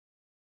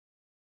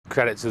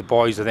credit to the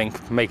boys. I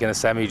think making a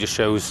semi just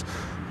shows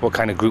what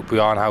kind of group we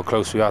are and how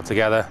close we are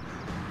together.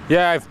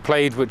 Yeah, I've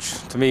played, which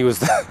to me was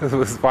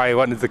was why I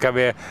wanted to come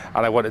here,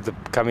 and I wanted to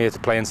come here to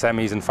play in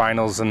semis and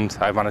finals, and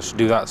I've managed to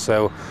do that.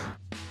 So.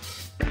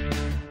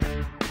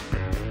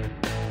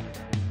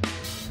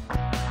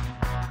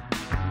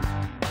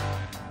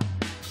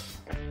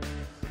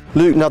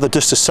 Luke, now the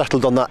dust has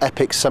settled on that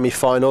epic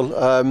semi-final,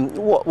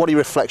 what are your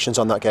reflections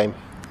on that game?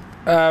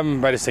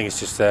 I just think it's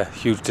just a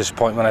huge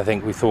disappointment. I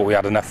think we thought we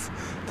had enough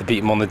to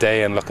beat them on the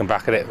day, and looking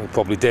back at it, we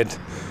probably did.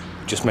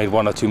 Just made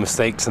one or two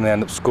mistakes and they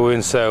ended up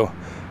scoring, so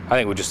I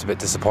think we're just a bit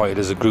disappointed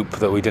as a group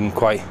that we didn't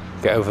quite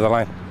get over the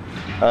line.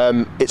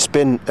 It's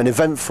been an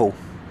eventful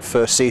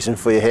first season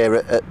for you here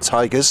at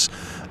Tigers.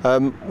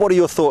 What are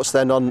your thoughts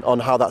then on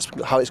how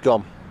it's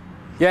gone?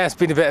 Yeah, it's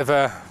been a bit of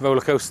a roller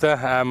coaster.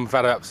 We've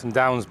had ups and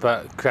downs,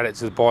 but credit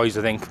to the boys.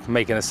 I think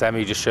making a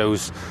semi just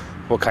shows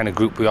what kind of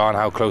group we are and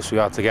how close we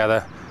are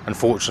together.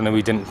 Unfortunately,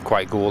 we didn't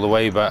quite go all the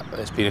way, but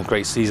it's been a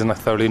great season. I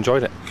thoroughly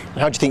enjoyed it.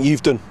 How do you think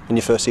you've done in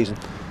your first season?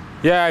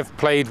 Yeah, I've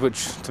played,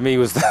 which to me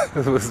was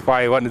was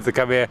why I wanted to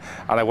come here,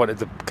 and I wanted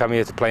to come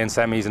here to play in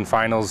semis and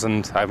finals,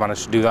 and I've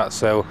managed to do that.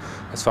 So,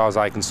 as far as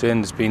I'm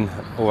concerned, it's been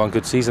all one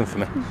good season for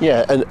me.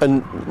 Yeah,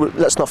 and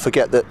let's not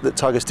forget that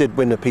Tigers did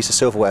win a piece of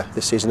silverware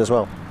this season as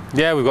well.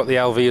 Yeah, we've got the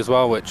LV as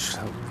well, which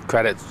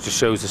credit just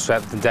shows the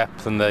strength and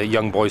depth and the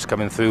young boys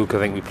coming through.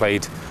 Because I think we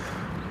played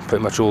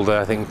pretty much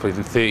I think we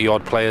played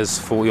 30-odd players,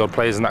 40-odd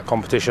players in that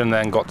competition,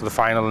 then got to the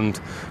final and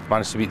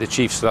managed to beat the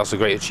Chiefs, so that's a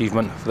great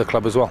achievement for the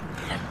club as well.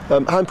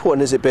 How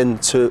important has it been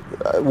to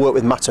work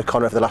with Matt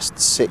O'Connor over the last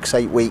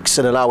 6-8 weeks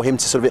and allow him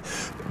to sort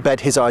of bed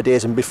his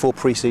ideas in before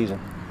pre-season?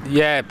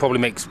 Yeah, it probably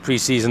makes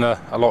pre-season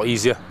a lot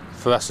easier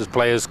for us as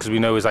players, because we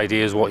know his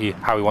ideas,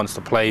 how he wants to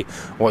play,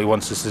 what he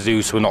wants us to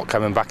do, so we're not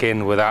coming back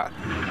in with that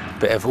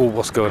bit of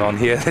what's going on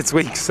here this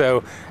week.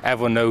 So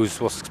everyone knows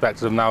what's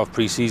expected of them now of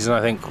pre-season. I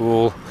think we're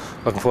all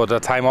looking forward to a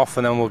time off,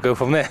 and then we'll go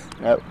from there.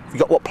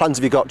 What plans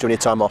have you got during your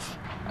time off?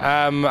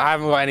 I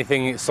haven't got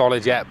anything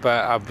solid yet,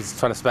 but I'll be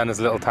trying to spend as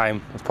little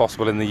time as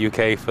possible in the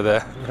UK for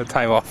the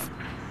time off.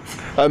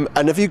 And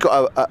have you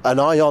got an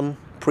eye on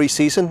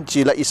pre-season? Do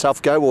you let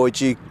yourself go, or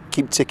do you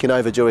keep ticking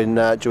over during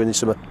the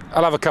summer?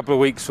 I'll have a couple of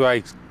weeks where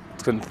I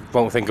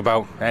won't think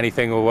about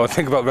anything or won't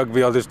think about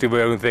rugby. I'll just do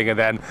my own thing, and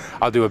then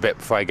I'll do a bit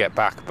before I get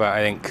back. But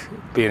I think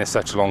being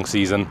such a long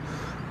season,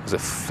 was it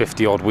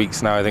 50-odd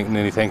weeks now? I think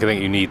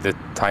you need the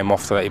time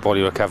off to let your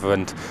body recover,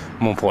 and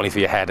more importantly for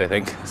your head, I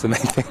think is the main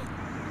thing.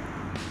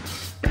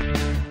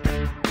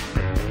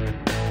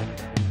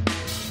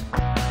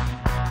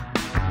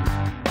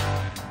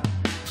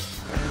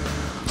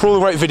 For all the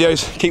great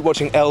videos, keep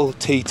watching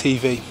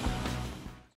LTTV.